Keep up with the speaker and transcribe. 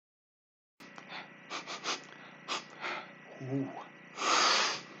Ooh.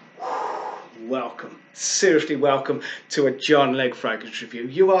 Welcome, seriously welcome to a John Legg fragrance review.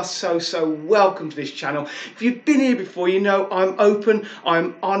 You are so welcome to this channel. If you've been here before, you know I'm open,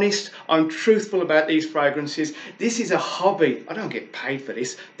 I'm honest, I'm truthful about these fragrances. This is a hobby. I don't get paid for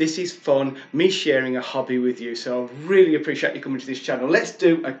this. This is fun, me sharing a hobby with you. So I really appreciate you coming to this channel. Let's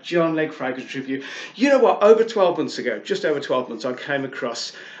do a John Legg fragrance review. You know what, over 12 months ago, just over 12 months, I came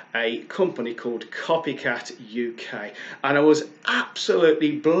across a company called Copycat UK, and I was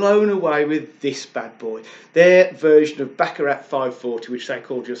absolutely blown away with this bad boy, their version of Baccarat 540, which they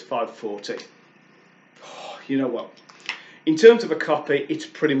call just 540. Oh, you know what, in terms of a copy, it's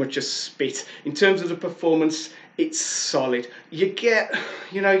pretty much a spit. In terms of the performance, it's solid. You get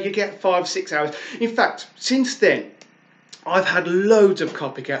 5-6 hours. In fact, since then I've had loads of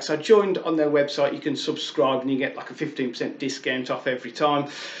Copycats. I joined on their website. You can subscribe and you get like a 15% discount off every time,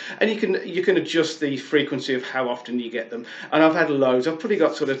 and you can adjust the frequency of how often you get them. And I've had loads. I've probably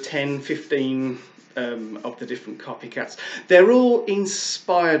got sort of 10-15 of the different Copycats. They're all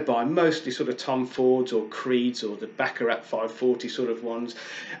inspired by mostly sort of Tom Fords or Creeds or the Baccarat 540 sort of ones.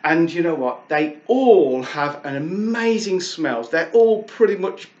 And you know what, they all have an amazing smells. They're all pretty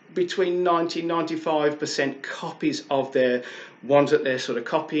much between 90-95% copies of their ones that they're sort of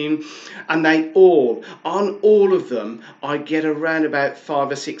copying, and they all, on all of them, I get around about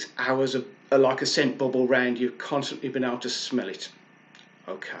 5 or 6 hours of like a scent bubble round you, constantly being able to smell it.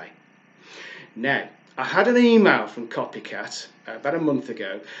 Okay, now I had an email from Copycat about a month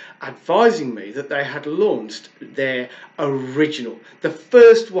ago advising me that they had launched their original, the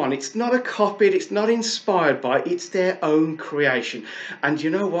first one. It's not a copied, it's not inspired by, it's their own creation. And you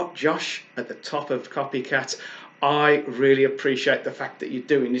know what, Josh, at the top of Copycat, I really appreciate the fact that you're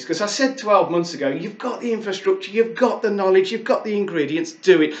doing this, because I said 12 months ago, you've got the infrastructure, you've got the knowledge, you've got the ingredients,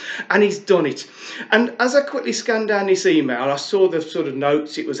 do it. And he's done it. And as I quickly scanned down this email, I saw the sort of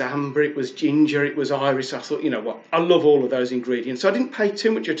notes. It was amber, it was ginger, it was iris. I thought, you know what, I love all of those ingredients. So I didn't pay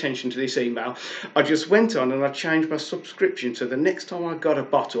too much attention to this email. I just went on and I changed my subscription, so the next time I got a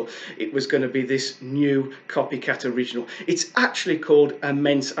bottle, it was going to be this new Copycat original. It's actually called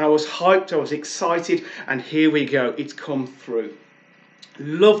Immense. I was hyped, I was excited, and here we go, it's come through.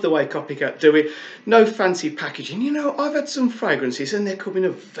 Love the way Copycat do it. No fancy packaging. You know, I've had some fragrances and they come in a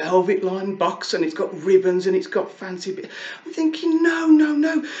velvet lined box and it's got ribbons and it's got fancy bit. I'm thinking,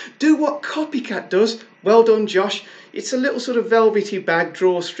 no, do what Copycat does. Well done, Josh. It's a little sort of velvety bag,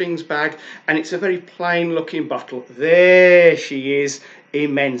 drawstrings bag, and it's a very plain looking bottle. There she is,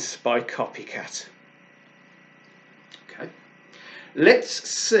 Immense by Copycat. Let's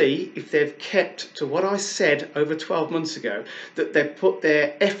see if they've kept to what I said over 12 months ago, that they've put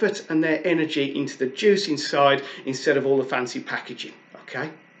their effort and their energy into the juice inside instead of all the fancy packaging. Okay,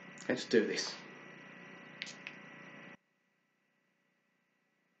 let's do this.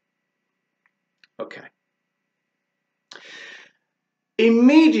 Okay.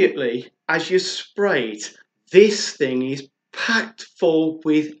 Immediately as you spray it, this thing is packed full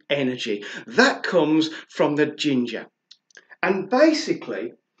with energy. That comes from the ginger. And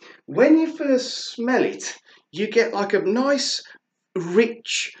basically, when you first smell it, you get like a nice,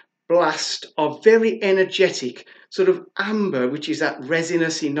 rich blast of very energetic sort of amber, which is that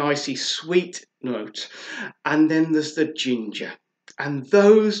resinousy, nicey, sweet note. And then there's the ginger. And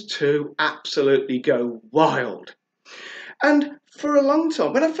those two absolutely go wild. And for a long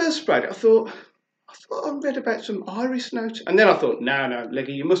time, when I first sprayed it, I thought I read about some iris note. And then I thought, no,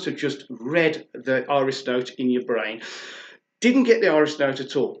 Leggy, you must have just read the iris note in your brain. Didn't get the iris note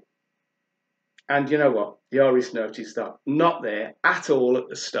at all. And you know what? The iris note is not there at all at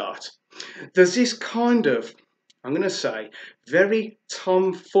the start. There's this kind of, I'm going to say, very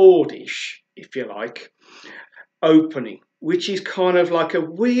Tom Fordish, if you like, opening, which is kind of like a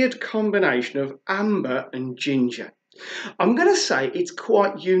weird combination of amber and ginger. I'm going to say it's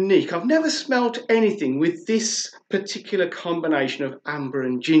quite unique. I've never smelt anything with this particular combination of amber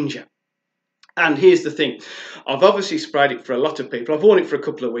and ginger. And here's the thing, I've obviously sprayed it for a lot of people. I've worn it for a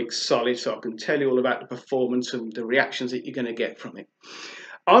couple of weeks solid, so I can tell you all about the performance and the reactions that you're going to get from it.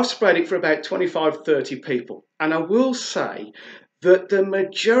 I've sprayed it for about 25-30 people, and I will say that the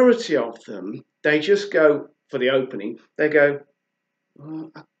majority of them, they just go, for the opening, they go,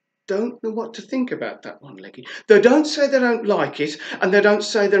 I don't know what to think about that one, Leggy. They don't say they don't like it, and they don't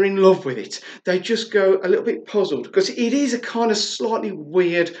say they're in love with it. They just go a little bit puzzled, because it is a kind of slightly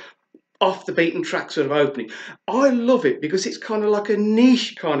weird, off the beaten track sort of opening. I love it because it's kind of like a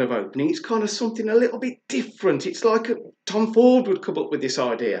niche kind of opening. It's kind of something a little bit different. It's like Tom Ford would come up with this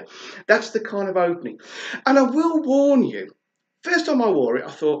idea. That's the kind of opening. And I will warn you, first time I wore it, I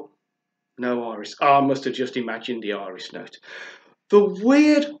thought, No iris. Oh, I must have just imagined the iris note. The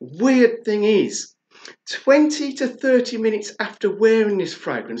weird thing is, 20 to 30 minutes after wearing this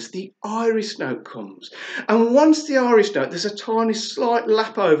fragrance, the iris note comes. And once the iris note, there's a tiny slight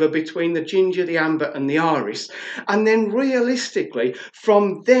lap over between the ginger, the amber and the iris. And then realistically,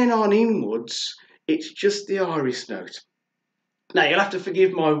 from then on inwards, it's just the iris note. Now, you'll have to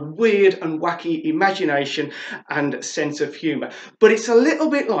forgive my weird and wacky imagination and sense of humour, but it's a little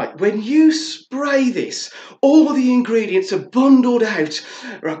bit like when you spray this, all the ingredients are bundled out,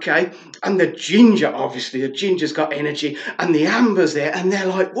 okay? And the ginger, obviously, the ginger's got energy, and the amber's there, and they're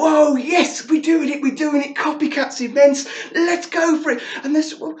like, whoa, yes, we're doing it, Copycats events, let's go for it. And they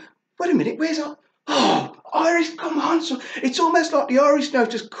say, well, wait a minute, where's our... Oh, iris, come on. So it's almost like the iris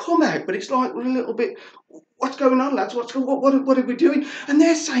note has come out, but it's like a little bit, what's going on, lads? What are we doing? And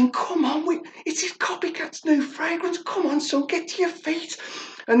they're saying, come on, it's his Copycat's new fragrance. Come on, son, get to your feet.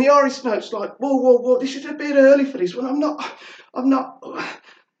 And the iris note's like, whoa, this is a bit early for this one. I'm not,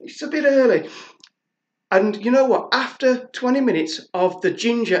 it's a bit early. And you know what? After 20 minutes of the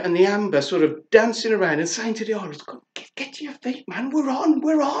ginger and the amber sort of dancing around and saying to the iris, get to your feet, man, we're on.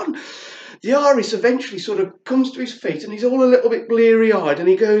 The iris eventually sort of comes to his feet and he's all a little bit bleary-eyed and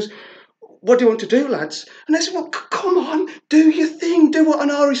he goes, what do you want to do, lads? And they said, well, come on, do your thing, do what an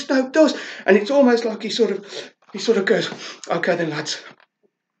iris note does. And it's almost like he sort of goes, okay then, lads,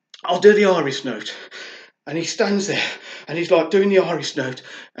 I'll do the iris note. And he stands there and he's like doing the iris note,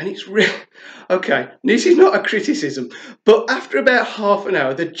 and it's real. Okay, this is not a criticism, but after about half an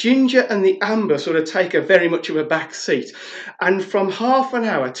hour, the ginger and the amber sort of take a very much of a back seat. And from half an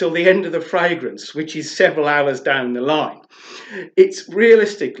hour till the end of the fragrance, which is several hours down the line, it's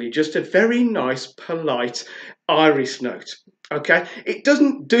realistically just a very nice, polite iris note. Okay, it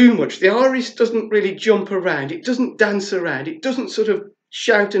doesn't do much. The iris doesn't really jump around. It doesn't dance around. It doesn't sort of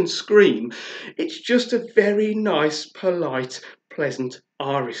shout and scream. It's just a very nice, polite, pleasant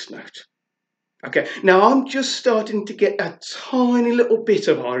iris note. Okay, now I'm just starting to get a tiny little bit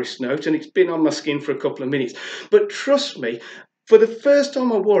of iris note, and it's been on my skin for a couple of minutes. But trust me, for the first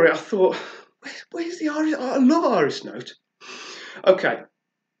time I wore it, I thought, where's the iris? I love iris note. Okay,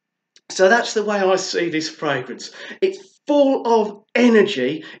 so that's the way I see this fragrance. It's full of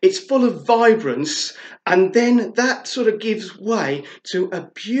energy, it's full of vibrance, and then that sort of gives way to a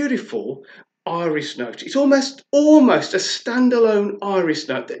beautiful iris note. It's almost a standalone iris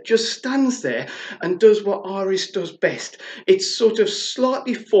note that just stands there and does what iris does best. It's sort of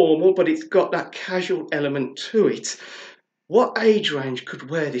slightly formal, but it's got that casual element to it. What age range could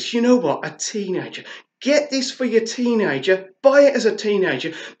wear this? You know what? A teenager. Get this for your teenager, buy it as a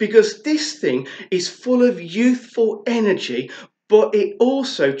teenager, because this thing is full of youthful energy, but it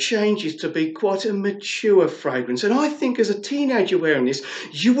also changes to be quite a mature fragrance. And I think as a teenager wearing this,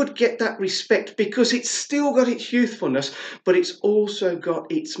 you would get that respect because it's still got its youthfulness, but it's also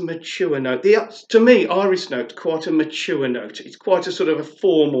got its mature note. To me, iris note, quite a mature note. It's quite a sort of a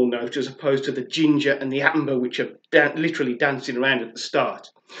formal note as opposed to the ginger and the amber, which are literally dancing around at the start.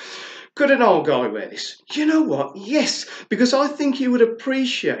 Could an old guy wear this? You know what? Yes, because I think he would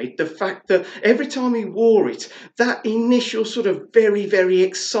appreciate the fact that every time he wore it, that initial sort of very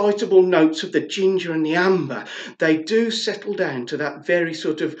excitable notes of the ginger and the amber, they do settle down to that very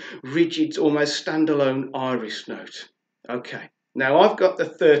sort of rigid, almost standalone iris note. Okay, now I've got the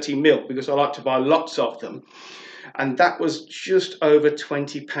 30ml because I like to buy lots of them, and that was just over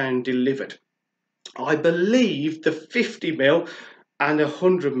 £20 delivered. I believe the 50ml and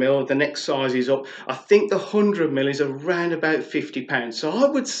 100ml, the next size is up. I think the 100ml is around about £50. So I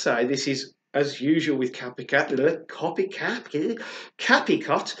would say this is, as usual with Copycat,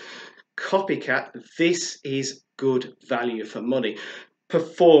 this is good value for money.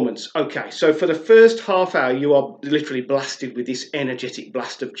 Performance. Okay, so for the first half hour, you are literally blasted with this energetic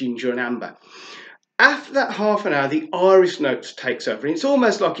blast of ginger and amber. After that half an hour, the iris note takes over. And it's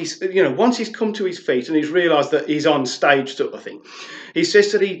almost like he's, once he's come to his feet and he's realised that he's on stage sort of thing, he says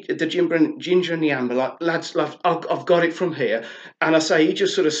to the ginger and the amber, like, lads, I've got it from here. And I say he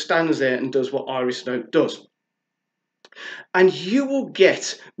just sort of stands there and does what iris note does. And you will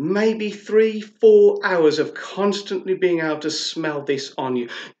get maybe 3-4 hours of constantly being able to smell this on you.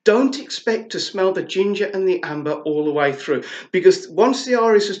 Don't expect to smell the ginger and the amber all the way through, because once the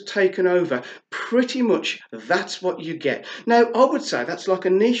iris has taken over, pretty much that's what you get. Now, I would say that's like a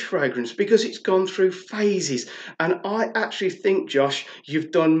niche fragrance because it's gone through phases. And I actually think, Josh,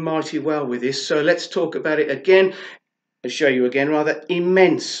 you've done mighty well with this. So let's talk about it again. I'll show you again, rather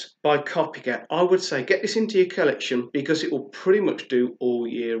immense by Copycat. I would say get this into your collection because it will pretty much do all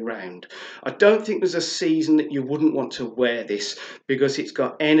year round. I don't think there's a season that you wouldn't want to wear this because it's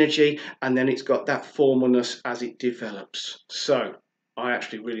got energy and then it's got that formalness as it develops. So I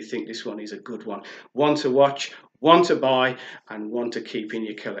actually really think this one is a good one. One to watch, one to buy, and one to keep in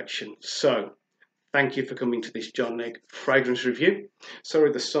your collection. So thank you for coming to this John Legg fragrance review.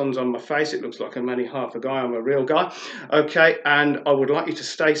 Sorry the sun's on my face, it looks like I'm only half a guy, I'm a real guy. Okay, and I would like you to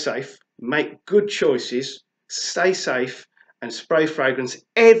stay safe, make good choices, stay safe, and spray fragrance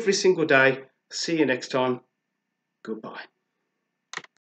every single day. See you next time. Goodbye.